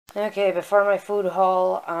Okay, before my food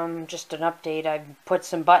haul, just an update. I put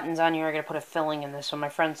some buttons on here. I gotta put a filling in this one. My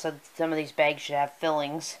friend said some of these bags should have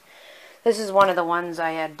fillings. This is one of the ones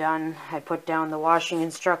I had done. I put down the washing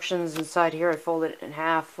instructions inside here. I folded it in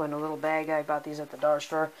half in a little bag. I bought these at the dollar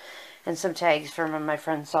store. And some tags from them. My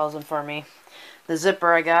friend sells them for me. The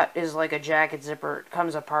zipper I got is like a jacket zipper. It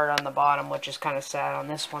comes apart on the bottom, which is kind of sad on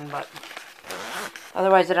this one, but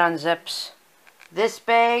otherwise it unzips. This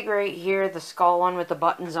bag right here, the skull one with the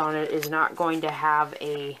buttons on it, is not going to have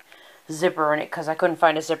a zipper in it because I couldn't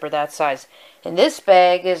find a zipper that size. And this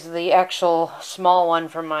bag is the actual small one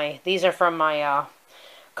from my, these are from my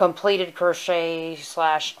completed crochet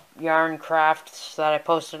 / yarn crafts that I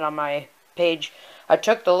posted on my page. I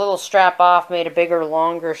took the little strap off, made a bigger,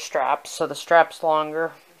 longer strap, so the strap's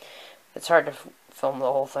longer. It's hard to film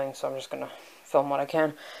the whole thing, so I'm just going to film what I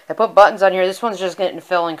can. I put buttons on here. This one's just getting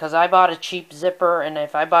filling because I bought a cheap zipper, and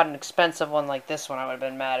if I bought an expensive one like this one, I would have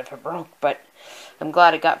been mad if it broke, but I'm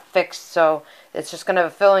glad it got fixed. So it's just going to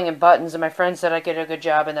have a filling and buttons, and my friend said I did a good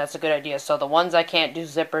job, and that's a good idea. So the ones I can't do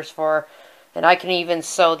zippers for, and I can even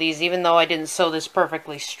sew these, even though I didn't sew this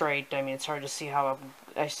perfectly straight. I mean, it's hard to see how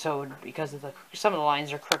I sewed because of some of the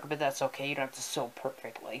lines are crooked, but that's okay. You don't have to sew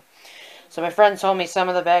perfectly. So my friend told me some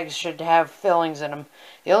of the bags should have fillings in them.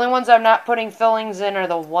 The only ones I'm not putting fillings in are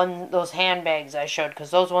those handbags I showed,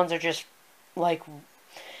 because those ones are just like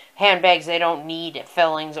handbags. They don't need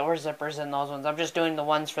fillings or zippers in those ones. I'm just doing the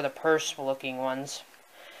ones for the purse-looking ones.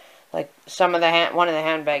 Like one of the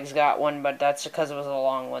handbags got one, but that's because it was a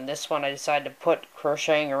long one. This one I decided to put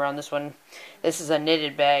crocheting around this one. This is a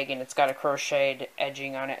knitted bag, and it's got a crocheted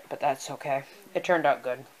edging on it, but that's okay. It turned out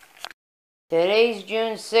good. Today's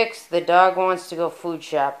June 6th. The dog wants to go food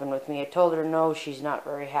shopping with me. I told her no, she's not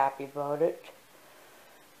very happy about it.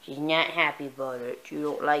 She's not happy about it. You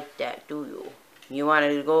don't like that, do you? You want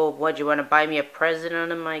to go, what, you want to buy me a present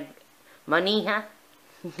on my money, huh?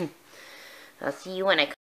 I'll see you when I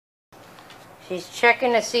come. She's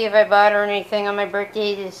checking to see if I bought her anything on my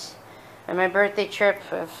birthday on my birthday trip.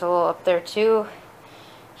 I was a little up there too.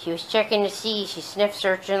 She was checking to see. She sniff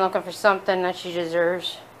searching, looking for something that she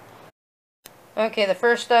deserves. Okay, the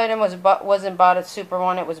first item wasn't bought at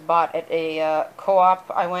superone. It was bought at a co-op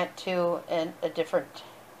I went to in a different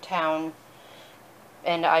town,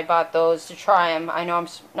 and I bought those to try them. I know I'm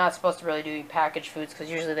not supposed to really do packaged foods because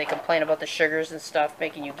usually they complain about the sugars and stuff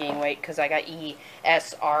making you gain weight, because I got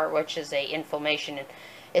ESR, which is a inflammation. And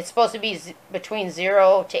it's supposed to be between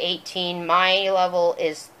 0 to 18. My level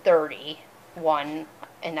is 31,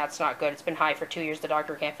 and that's not good. It's been high for 2 years. The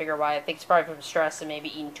doctor can't figure why. I think it's probably from stress and maybe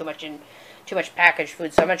eating too much packaged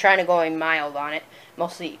food. So I'm trying to go mild on it.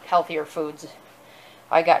 Mostly healthier foods.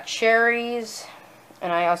 I got cherries,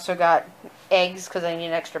 and I also got eggs because I need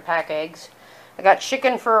an extra pack of eggs. I got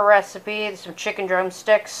chicken for a recipe, some chicken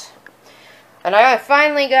drumsticks. And I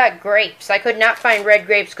finally got grapes. I could not find red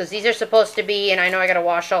grapes because these are supposed to be, and I know I gotta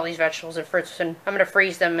wash all these vegetables and fruits, and I'm gonna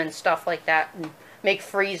freeze them and stuff like that, and make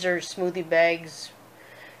freezers, smoothie bags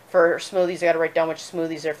for smoothies. I gotta write down which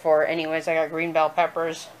smoothies they're for. Anyways, I got green bell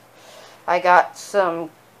peppers. I got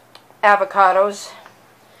some avocados.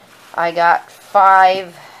 I got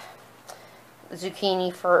 5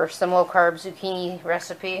 zucchini for some low-carb zucchini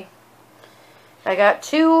recipe. I got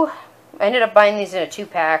 2. I ended up buying these in a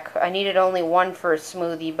 2-pack. I needed only 1 for a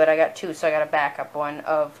smoothie, but I got 2, so I got a backup one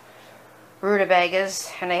of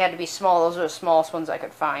rutabagas, and they had to be small. Those are the smallest ones I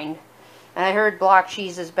could find. And I heard block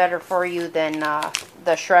cheese is better for you than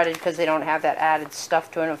the shredded because they don't have that added stuff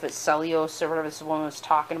to it. I don't know if it's cellulose or whatever this woman was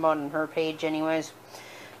talking about on her page anyways.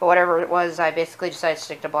 But whatever it was, I basically decided to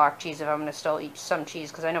stick to block cheese if I'm going to still eat some cheese,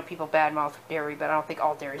 because I know people badmouth dairy, but I don't think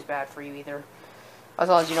all dairy is bad for you either. As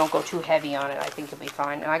long as you don't go too heavy on it, I think you'll be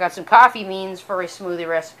fine. And I got some coffee beans for a smoothie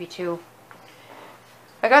recipe too.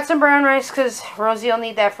 I got some brown rice because Rosie will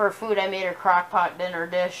need that for her food. I made her crock pot dinner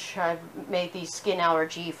dish. I made these skin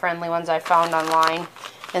allergy friendly ones I found online.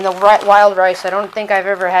 And the wild rice, I don't think I've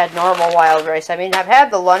ever had normal wild rice. I mean, I've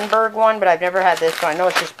had the Lundberg one, but I've never had this one. I know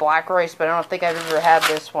it's just black rice, but I don't think I've ever had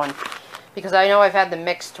this one. Because I know I've had the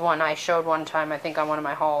mixed one I showed one time, I think, on one of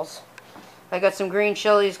my hauls. I got some green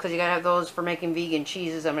chilies because you gotta have those for making vegan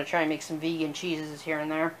cheeses. I'm gonna try and make some vegan cheeses here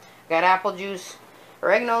and there. I got apple juice,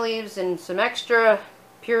 oregano leaves, and some extra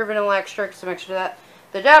pure vanilla extract, some extra of that.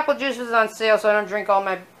 The apple juice was on sale, so I don't drink all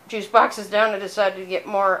my juice boxes down. I decided to get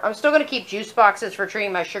more. I'm still going to keep juice boxes for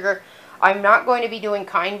treating my sugar. I'm not going to be doing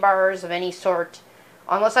kind bars of any sort.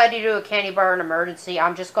 Unless I do a candy bar in emergency,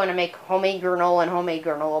 I'm just going to make homemade granola and homemade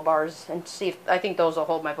granola bars and see if, I think those will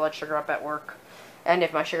hold my blood sugar up at work. And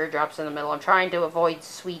if my sugar drops in the middle. I'm trying to avoid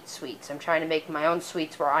sweets. I'm trying to make my own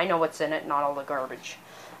sweets where I know what's in it, not all the garbage.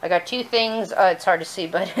 I got 2 things, it's hard to see,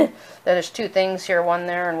 but there's 2 things here, one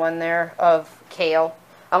there and one there, of kale.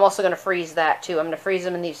 I'm also going to freeze that too. I'm going to freeze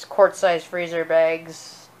them in these quart-sized freezer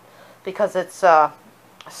bags because it's a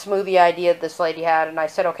smoothie idea this lady had, and I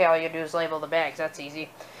said, okay, all you do is label the bags. That's easy.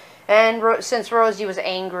 And since Rosie was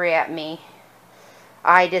angry at me,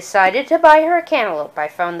 I decided to buy her a cantaloupe. I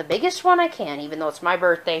found the biggest one I can, even though it's my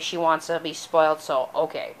birthday. She wants to be spoiled, so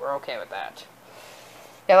okay, we're okay with that.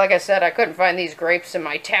 Yeah, like I said, I couldn't find these grapes in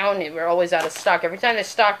my town. They were always out of stock. Every time they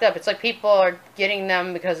stocked up, it's like people are getting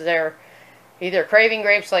them because they're either craving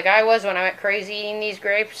grapes like I was when I went crazy eating these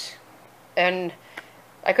grapes. And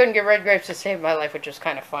I couldn't get red grapes to save my life, which is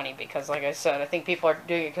kind of funny because, like I said, I think people are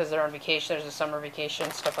doing it because they're on vacation. There's a summer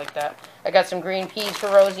vacation, stuff like that. I got some green peas for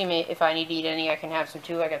Rosie. If I need to eat any, I can have some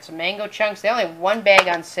too. I got some mango chunks. They only have 1 bag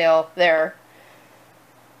on sale there.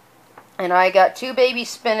 And I got 2 baby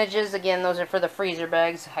spinaches. Again, those are for the freezer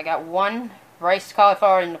bags. I got 1 riced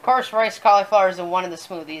cauliflower, and of course riced cauliflower is in one of the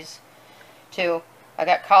smoothies too. I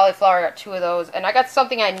got cauliflower, I got 2 of those. And I got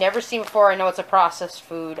something I'd never seen before. I know it's a processed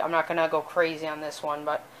food. I'm not going to go crazy on this one,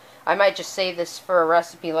 but I might just save this for a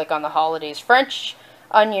recipe like on the holidays. French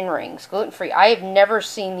onion rings, gluten-free. I have never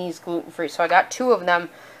seen these gluten-free, so I got 2 of them.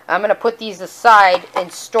 I'm going to put these aside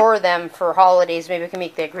and store them for holidays. Maybe I can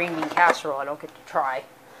make that green bean casserole I don't get to try.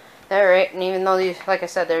 Alright, and even though these, like I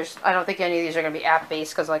said, I don't think any of these are going to be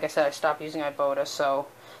app-based because, like I said, I stopped using Ibotta, so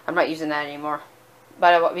I'm not using that anymore.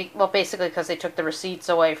 But, well, basically because they took the receipts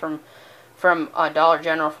away from Dollar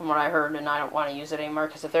General from what I heard, and I don't want to use it anymore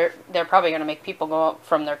because if they're probably going to make people go up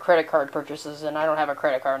from their credit card purchases, and I don't have a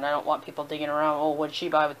credit card, and I don't want people digging around, oh, what'd she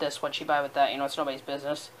buy with this, what'd she buy with that, you know, it's nobody's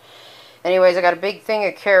business. Anyways, I got a big thing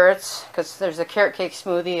of carrots because there's a carrot cake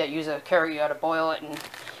smoothie that uses a carrot. You got to boil it and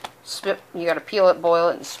you got to peel it, boil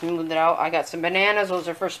it, and smooth it out. I got some bananas. Those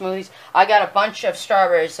are for smoothies. I got a bunch of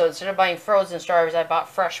strawberries, so instead of buying frozen strawberries, I bought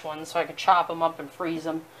fresh ones so I could chop them up and freeze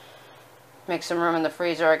them. Make some room in the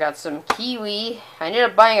freezer. I got some kiwi. I ended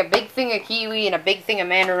up buying a big thing of kiwi and a big thing of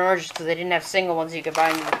mandarin oranges because they didn't have single ones you could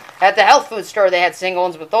buy. At the health food store, they had single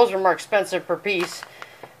ones, but those were more expensive per piece.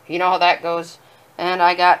 You know how that goes. And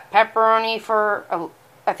I got pepperoni for,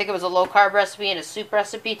 I think it was a low-carb recipe and a soup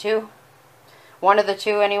recipe, too. One of the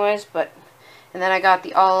 2 anyways, and then I got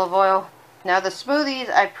the olive oil. Now the smoothies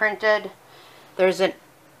I printed, there's an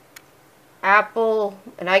apple,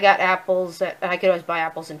 and I got apples, I could always buy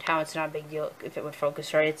apples in town, it's not a big deal if it would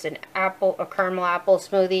focus right. It's a caramel apple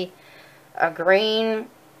smoothie, a green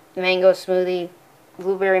mango smoothie,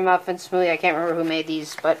 blueberry muffin smoothie. I can't remember who made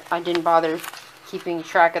these, but I didn't bother keeping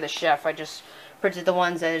track of the chef. I just printed the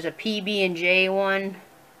ones. There's a PB&J one.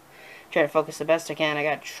 Try to focus the best I can. I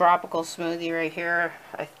got tropical smoothie right here.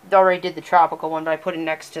 I already did the tropical one, but I put it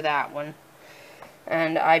next to that one.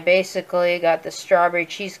 And I basically got the strawberry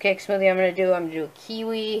cheesecake smoothie I'm going to do. I'm going to do a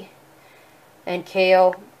kiwi and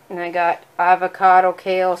kale. And I got avocado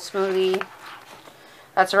kale smoothie.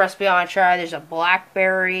 That's a recipe I want to try. There's a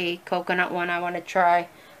blackberry coconut one I want to try.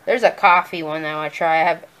 There's a coffee one that I want to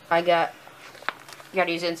try. I got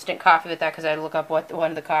to use instant coffee with that because I had to look up what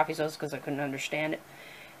one of the coffees was because I couldn't understand it.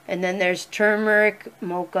 And then there's turmeric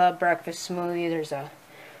mocha breakfast smoothie. There's a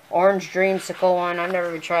orange dreamsicle one. I've never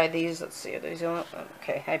even tried these. Let's see. These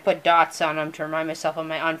okay. I put dots on them to remind myself on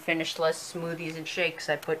my unfinished list. Smoothies and shakes.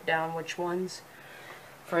 I put down which ones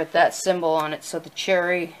for that symbol on it. So the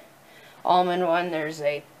cherry almond one. There's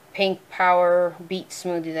a pink power beet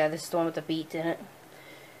smoothie. This is the one with the beet in it.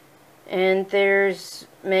 And there's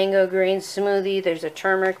mango green smoothie. There's a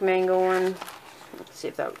turmeric mango one. Let's see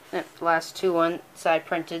if that last 2 ones I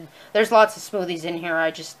printed. There's lots of smoothies in here.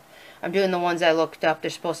 I'm doing the ones I looked up.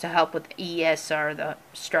 They're supposed to help with ESR, the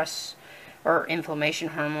stress or inflammation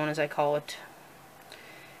hormone as I call it.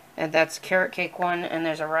 And that's carrot cake one. And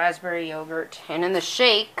there's a raspberry yogurt. And in the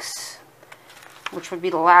shakes, which would be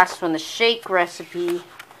the last one, the shake recipe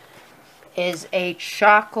is a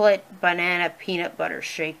chocolate banana peanut butter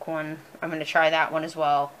shake one. I'm going to try that one as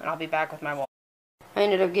well. And I'll be back with my wall. I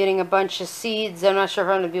ended up getting a bunch of seeds. I'm not sure if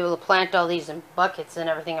I'm going to be able to plant all these in buckets and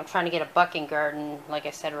everything. I'm trying to get a bucking garden, like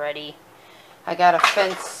I said, ready. I got a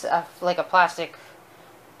fence, like a plastic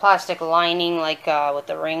lining, like with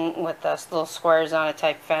the ring, with the little squares on it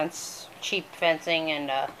type fence. Cheap fencing and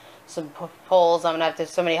some poles. I'm going to have to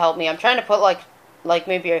somebody help me. I'm trying to put like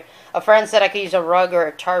maybe a friend said I could use a rug or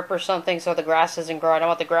a tarp or something so the grass doesn't grow. I don't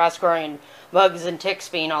want the grass growing and bugs and ticks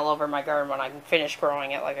being all over my garden when I finish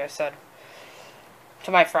growing it, like I said. To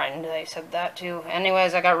my friend, they said that too.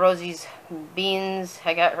 Anyways, I got Rosie's beans.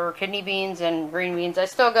 I got her kidney beans and green beans. I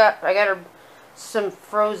got her some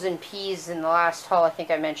frozen peas in the last haul. I think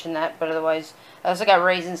I mentioned that, but otherwise, I also got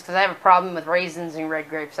raisins because I have a problem with raisins and red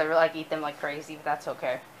grapes. I really like to eat them like crazy, but that's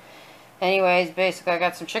okay. Anyways, basically I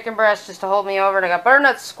got some chicken breast just to hold me over, and I got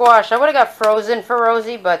butternut squash. I would have got frozen for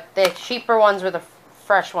Rosie, but the cheaper ones were the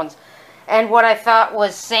fresh ones. And what I thought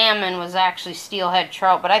was salmon was actually steelhead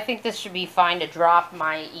trout, but I think this should be fine to drop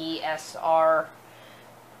my ESR.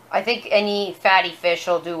 I think any fatty fish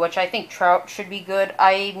will do, which I think trout should be good.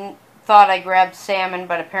 I thought I grabbed salmon,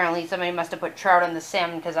 but apparently somebody must have put trout on the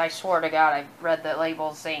salmon, because I swear to God I read the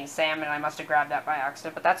label saying salmon, and I must have grabbed that by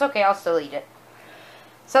accident. But that's okay, I'll still eat it.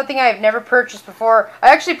 Something I've never purchased before. I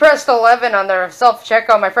actually pressed 11 on their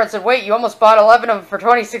self-checkout. My friend said, wait, you almost bought 11 of them for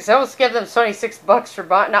 26. I almost gave them 26 bucks for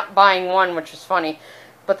not buying one, which was funny.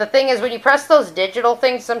 But the thing is, when you press those digital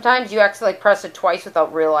things, sometimes you actually press it twice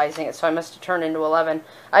without realizing it. So I must have turned into 11.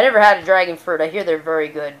 I never had a dragon fruit. I hear they're very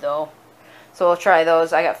good, though. So we'll try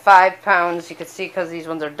those. I got 5 pounds. You can see because these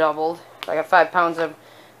ones are doubled. I got 5 pounds of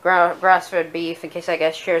grass-fed beef, in case I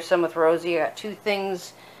guess share some with Rosie. I got 2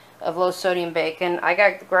 things of low-sodium bacon. I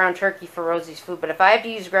got ground turkey for Rosie's food, but if I have to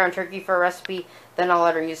use ground turkey for a recipe, then I'll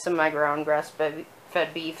let her use some of my ground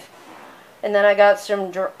grass-fed beef. And then I got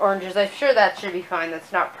some oranges. I'm sure that should be fine.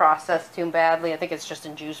 That's not processed too badly. I think it's just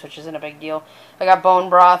in juice, which isn't a big deal. I got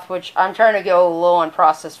bone broth, which I'm trying to go low on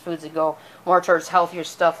processed foods and go more towards healthier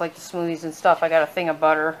stuff like the smoothies and stuff. I got a thing of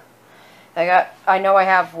butter. I know I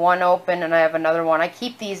have one open and I have another one. I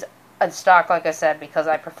keep these in stock, like I said, because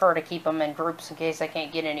I prefer to keep them in groups in case I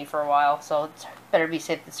can't get any for a while. So it's better be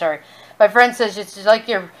safe than sorry. My friend says it's like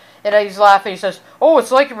you're, and I was laughing. He says, "Oh, it's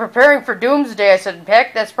like you're preparing for doomsday." I said,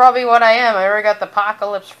 "Heck, that's probably what I am. I already got the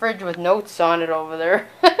apocalypse fridge with notes on it over there."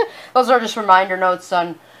 Those are just reminder notes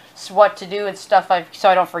on what to do and stuff, so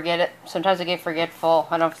I don't forget it. Sometimes I get forgetful.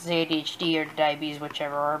 I don't know if it's ADHD or diabetes,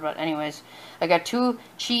 whichever. But anyways, I got 2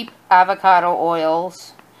 cheap avocado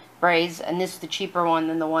oils. Braised, and this is the cheaper one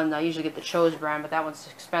than the one I usually get, the Chose brand, but that one's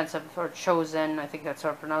expensive, or Chosen, I think that's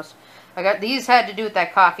how it's pronounced. I got these, had to do with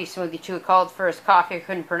that coffee smoothie too. It called first coffee I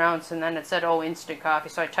couldn't pronounce, and then it said, oh, instant coffee,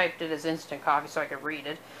 so I typed it as instant coffee so I could read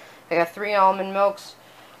it. I got 3 almond milks,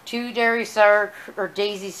 2 dairy sour, or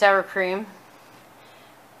Daisy sour cream.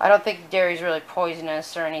 I don't think dairy's really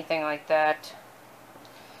poisonous or anything like that.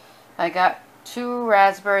 I got 2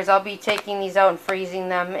 raspberries. I'll be taking these out and freezing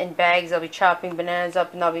them in bags. I'll be chopping bananas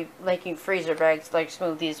up, and I'll be making freezer bags like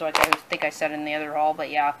smoothies, like I think I said in the other haul,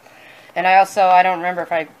 but yeah. And I don't remember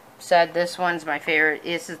if I said this one's my favorite.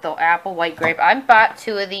 This is the apple white grape. I bought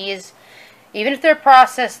 2 of these. Even if they're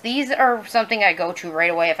processed, these are something I go to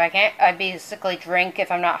right away. If I can't, I basically drink.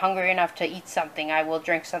 If I'm not hungry enough to eat something, I will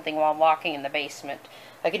drink something while I'm walking in the basement.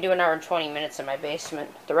 I can do an hour and 20 minutes in my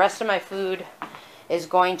basement. The rest of my food is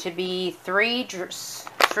going to be 3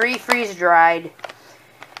 freeze-dried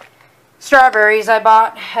strawberries I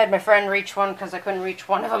bought. Had my friend reach one because I couldn't reach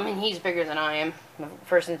one of them, and he's bigger than I am. The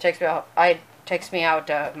person that takes me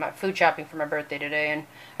out my food shopping for my birthday today, and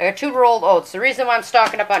I got 2 rolled oats. The reason why I'm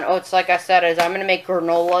stocking up on oats, like I said, is I'm going to make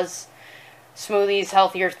granolas, smoothies,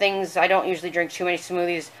 healthier things. I don't usually drink too many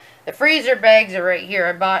smoothies. The freezer bags are right here.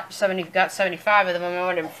 I got 75 of them, and I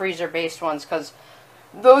wanted them freezer-based ones because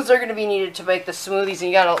those are going to be needed to make the smoothies, and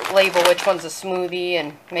you got to label which one's a smoothie,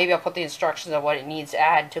 and maybe I'll put the instructions on what it needs to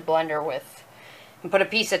add to blender with. And put a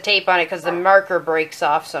piece of tape on it because the marker breaks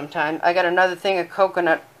off sometimes. I got another thing of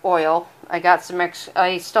coconut oil. I got some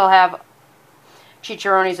I still have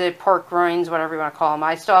chicharrones, pork rinds, whatever you want to call them.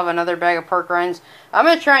 I still have another bag of pork rinds. I'm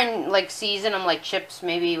going to try and like season them like chips,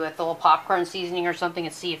 maybe with a little popcorn seasoning or something,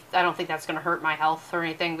 and see if, I don't think that's going to hurt my health or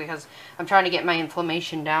anything, because I'm trying to get my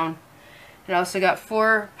inflammation down. And I also got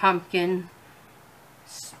 4 pumpkin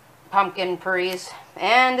purees.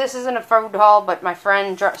 And this isn't a food haul, but my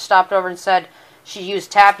friend stopped over and said she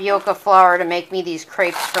used tapioca flour to make me these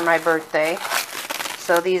crepes for my birthday.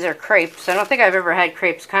 So these are crepes. I don't think I've ever had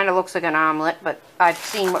crepes. Kind of looks like an omelet, but I've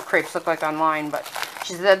seen what crepes look like online. But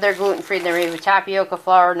she said they're gluten-free. They're made with tapioca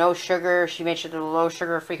flour, no sugar. She made sure they're low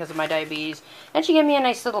sugar-free because of my diabetes. And she gave me a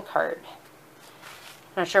nice little card.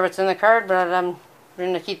 Not sure what's in the card, but I'm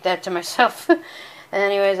going to keep that to myself. And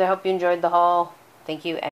anyways, I hope you enjoyed the haul. Thank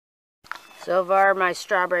you. So far, my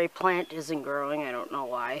strawberry plant isn't growing. I don't know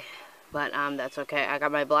why. But that's okay. I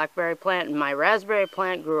got my blackberry plant, and my raspberry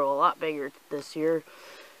plant grew a lot bigger this year.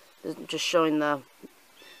 Just showing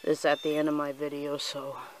this at the end of my video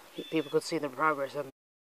so people could see the progress of it.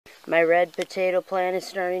 My red potato plant is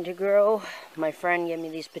starting to grow. My friend gave me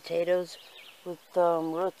these potatoes with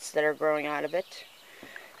roots that are growing out of it.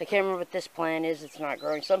 I can't remember what this plant is. It's not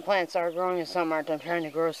growing. Some plants are growing and some aren't. I'm trying to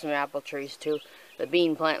grow some apple trees too. The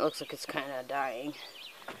bean plant looks like it's kind of dying.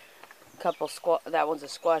 That one's a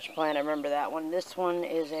squash plant. I remember that one. This one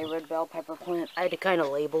is a red bell pepper plant. I had to kind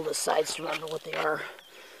of label the sides to remember what they are.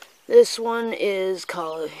 This one is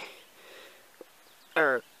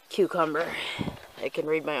cucumber. I can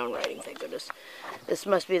read my own writing, thank goodness. This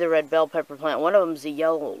must be the red bell pepper plant. One of them's the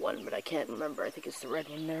yellow one, but I can't remember. I think it's the red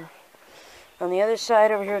one there. On the other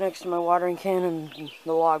side over here next to my watering can and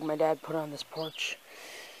the log my dad put on this porch.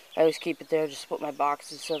 I always keep it there, just put my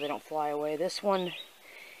boxes so they don't fly away. This one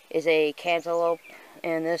is a cantaloupe,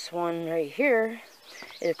 and this one right here,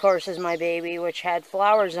 of course, is my baby, which had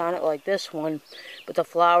flowers on it like this one. But the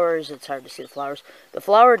flowers, it's hard to see the flowers. The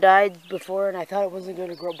flower died before, and I thought it wasn't going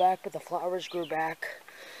to grow back, but the flowers grew back.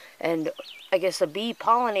 And I guess a bee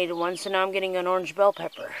pollinated one, so now I'm getting an orange bell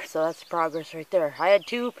pepper. So that's progress right there. I had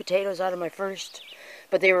 2 potatoes out of my first,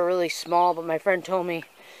 but they were really small. But my friend told me,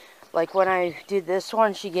 like when I did this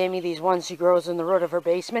one, she gave me these ones she grows in the root of her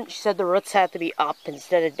basement. She said the roots have to be up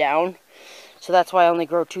instead of down. So that's why I only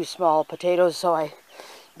grow 2 small potatoes. So I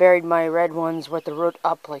buried my red ones with the root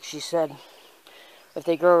up, like she said. If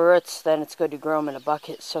they grow roots, then it's good to grow them in a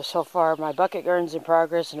bucket. So far my bucket garden's in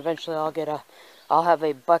progress, and eventually I'll have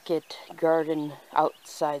a bucket garden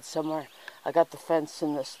outside somewhere. I got the fence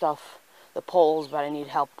and the stuff, the poles, but I need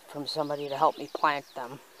help from somebody to help me plant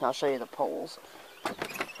them. I'll show you the poles.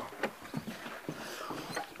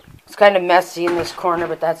 It's kind of messy in this corner,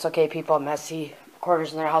 but that's okay. People have messy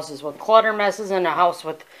corners in their houses. With clutter messes in a house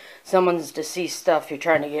with someone's deceased stuff you're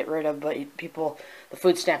trying to get rid of, but people, the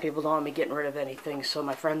food stamp people don't want me getting rid of anything, so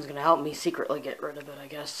my friend's going to help me secretly get rid of it, I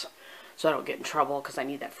guess. So I don't get in trouble, because I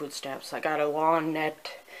need that food stamp. So I got a lawn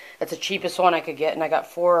net. That's the cheapest one I could get, and I got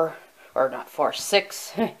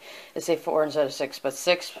 6. I say 4 instead of 6, but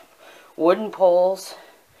 6 wooden poles.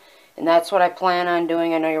 And that's what I plan on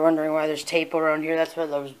doing. I know you're wondering why there's tape around here. That's why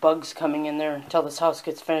there's bugs coming in there. Until this house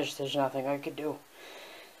gets finished, there's nothing I could do.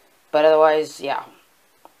 But otherwise, yeah.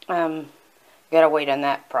 Gotta wait on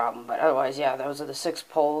that problem. But otherwise, yeah, those are the 6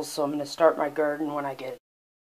 poles. So I'm going to start my garden when I get